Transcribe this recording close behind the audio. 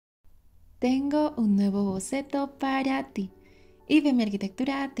Tengo un nuevo boceto para ti. IBM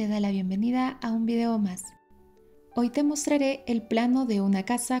Arquitectura te da la bienvenida a un video más. Hoy te mostraré el plano de una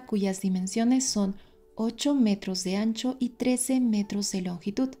casa cuyas dimensiones son 8 metros de ancho y 13 metros de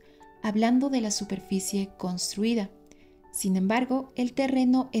longitud, hablando de la superficie construida. Sin embargo, el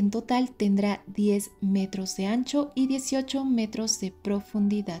terreno en total tendrá 10 metros de ancho y 18 metros de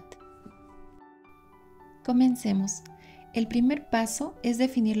profundidad. Comencemos. El primer paso es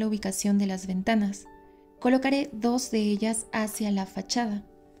definir la ubicación de las ventanas. Colocaré 2 de ellas hacia la fachada.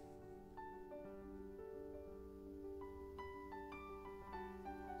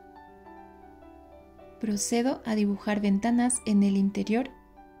 Procedo a dibujar ventanas en el interior.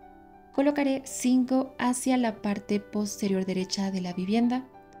 Colocaré 5 hacia la parte posterior derecha de la vivienda.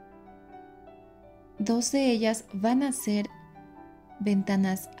 2 de ellas van a ser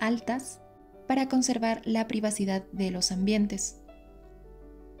ventanas altas para conservar la privacidad de los ambientes.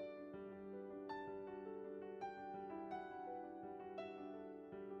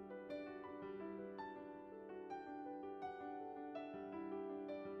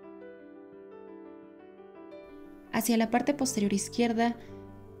 Hacia la parte posterior izquierda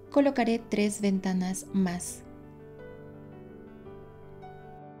colocaré 3 ventanas más.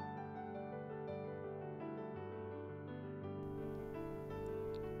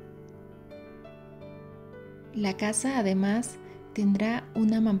 La casa además tendrá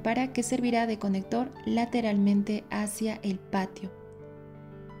una mampara que servirá de conector lateralmente hacia el patio.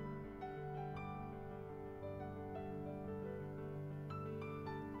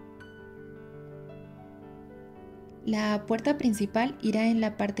 La puerta principal irá en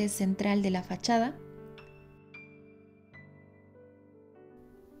la parte central de la fachada.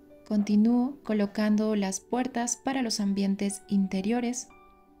 Continúo colocando las puertas para los ambientes interiores.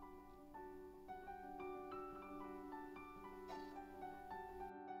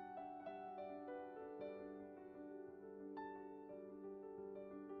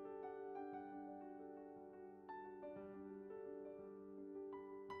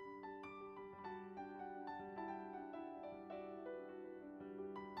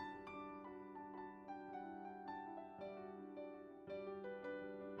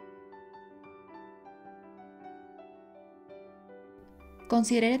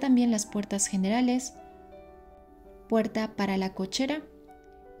 Consideraré también las puertas generales, puerta para la cochera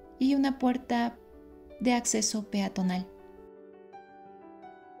y una puerta de acceso peatonal.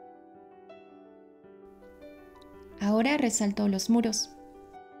 Ahora resalto los muros.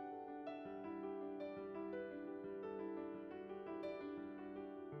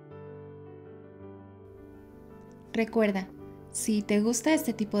 Recuerda, si te gusta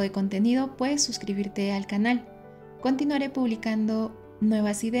este tipo de contenido, puedes suscribirte al canal. Continuaré publicando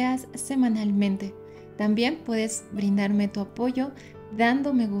nuevas ideas semanalmente. También puedes brindarme tu apoyo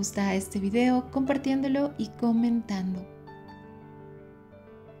dando me gusta a este video, compartiéndolo y comentando.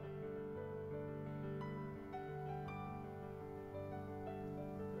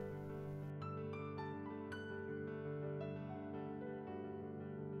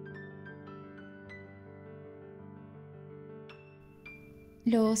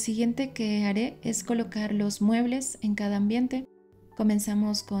 Lo siguiente que haré es colocar los muebles en cada ambiente.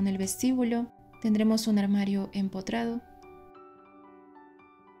 Comenzamos con el vestíbulo. Tendremos un armario empotrado.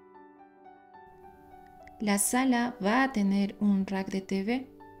 La sala va a tener un rack de TV.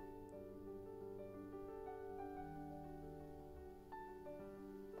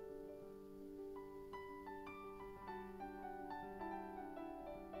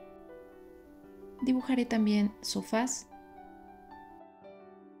 Dibujaré también sofás.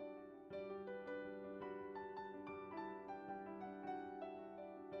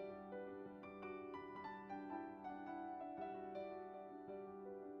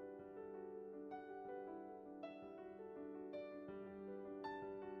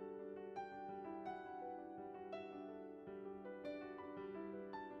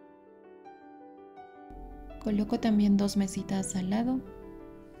 Coloco también 2 mesitas al lado.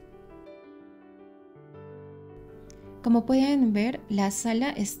 Como pueden ver, la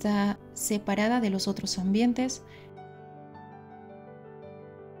sala está separada de los otros ambientes.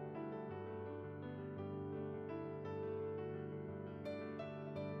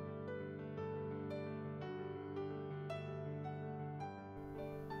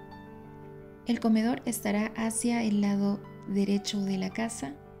 El comedor estará hacia el lado derecho de la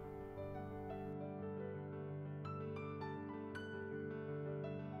casa.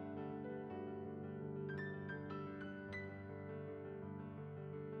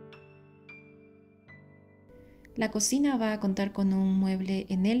 La cocina va a contar con un mueble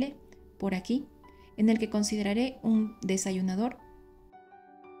en L, por aquí, en el que consideraré un desayunador.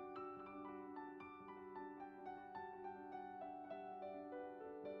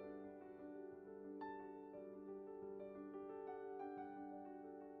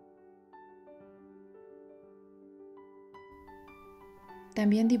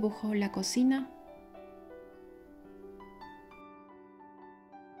 También dibujo la cocina.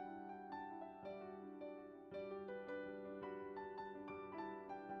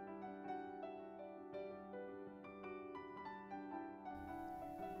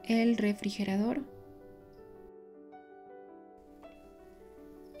 El refrigerador.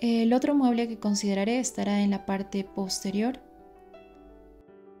 El otro mueble que consideraré estará en la parte posterior.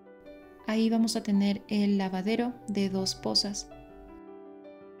 Ahí vamos a tener el lavadero de 2 pozas.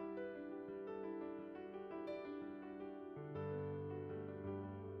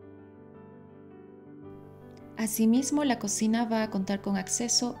 Asimismo, la cocina va a contar con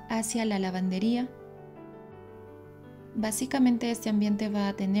acceso hacia la lavandería. Básicamente este ambiente va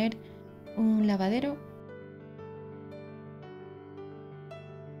a tener un lavadero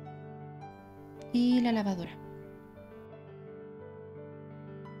y la lavadora.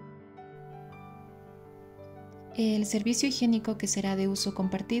 El servicio higiénico, que será de uso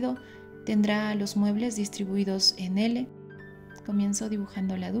compartido, tendrá los muebles distribuidos en L. Comienzo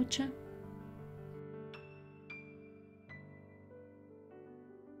dibujando la ducha.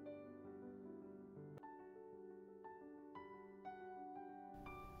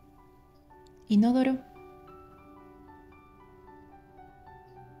 Inodoro.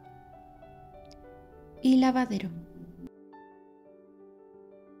 Y lavadero.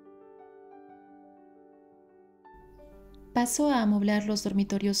 Paso a amoblar los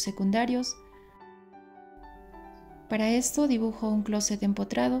dormitorios secundarios. Para esto dibujo un closet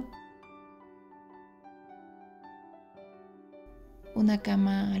empotrado, una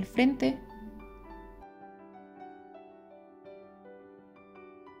cama al frente,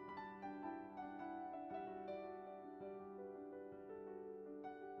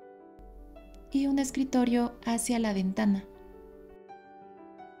 y un escritorio hacia la ventana.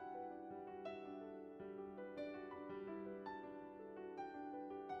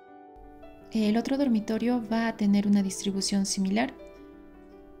 El otro dormitorio va a tener una distribución similar.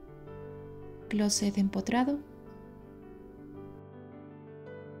 Closet empotrado,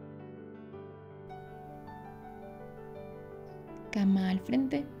 cama al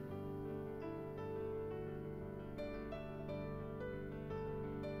frente,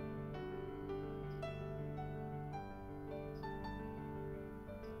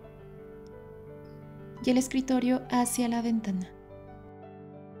 y el escritorio hacia la ventana.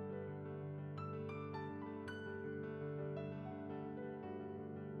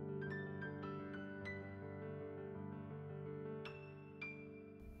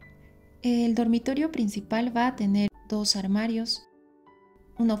 El dormitorio principal va a tener 2 armarios,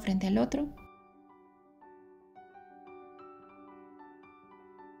 uno frente al otro.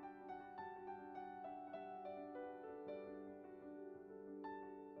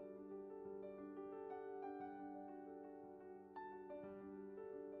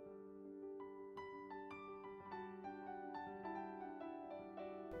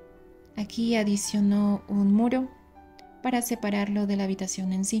 Aquí adicionó un muro para separarlo de la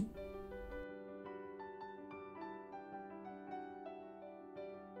habitación en sí.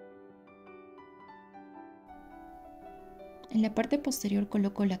 En la parte posterior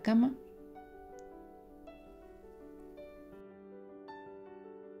coloco la cama.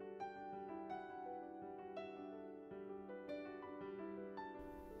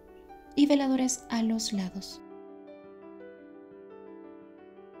 Y veladores a los lados.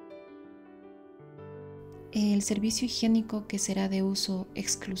 El servicio higiénico, que será de uso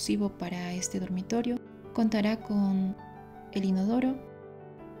exclusivo para este dormitorio, contará con el inodoro,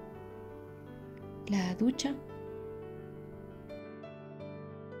 la ducha,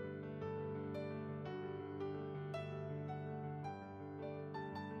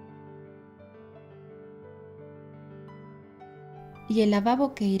 y el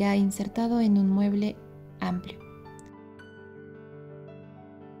lavabo, que irá insertado en un mueble amplio.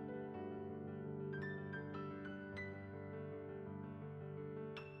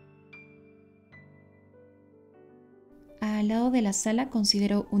 Al lado de la sala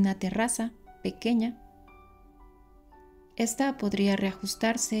considero una terraza pequeña. Esta podría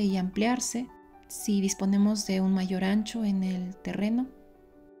reajustarse y ampliarse si disponemos de un mayor ancho en el terreno.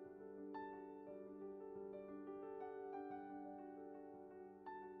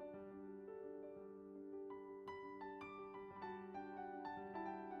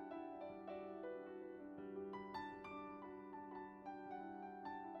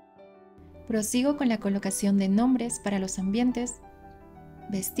 Prosigo con la colocación de nombres para los ambientes: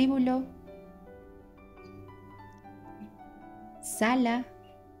 vestíbulo, sala,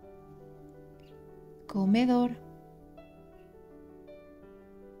 comedor,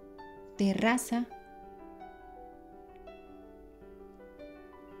 terraza,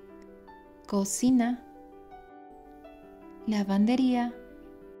 cocina, lavandería,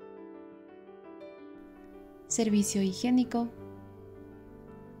 servicio higiénico,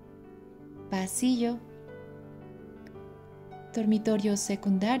 pasillo, dormitorio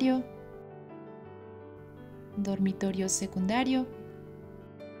secundario, dormitorio secundario,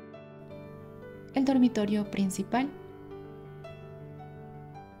 el dormitorio principal,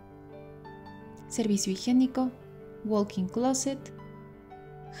 servicio higiénico, walk-in closet,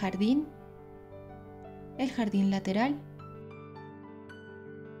 jardín, el jardín lateral,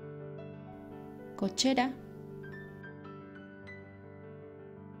 cochera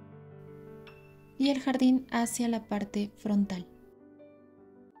y el jardín hacia la parte frontal.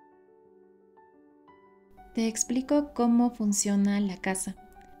 Te explico cómo funciona la casa.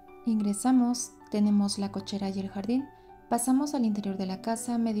 Ingresamos, tenemos la cochera y el jardín, pasamos al interior de la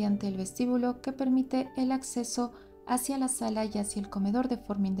casa mediante el vestíbulo que permite el acceso hacia la sala y hacia el comedor de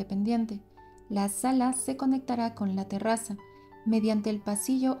forma independiente. La sala se conectará con la terraza. Mediante el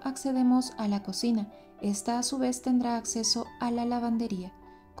pasillo accedemos a la cocina. Esta a su vez tendrá acceso a la lavandería.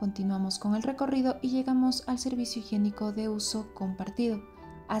 Continuamos con el recorrido y llegamos al servicio higiénico de uso compartido.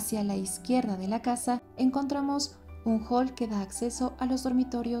 Hacia la izquierda de la casa encontramos un hall que da acceso a los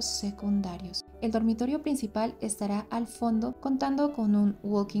dormitorios secundarios. El dormitorio principal estará al fondo contando con un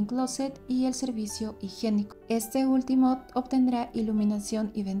walk-in closet y el servicio higiénico. Este último obtendrá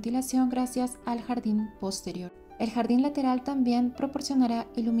iluminación y ventilación gracias al jardín posterior. El jardín lateral también proporcionará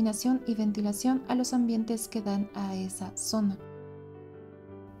iluminación y ventilación a los ambientes que dan a esa zona.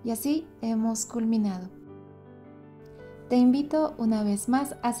 Y así hemos culminado. Te invito una vez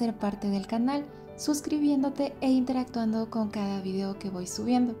más a ser parte del canal, suscribiéndote e interactuando con cada video que voy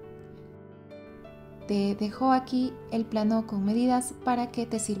subiendo. Te dejo aquí el plano con medidas para que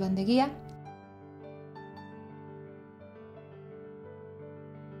te sirvan de guía.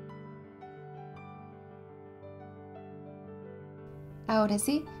 Ahora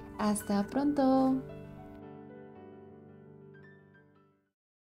sí, hasta pronto.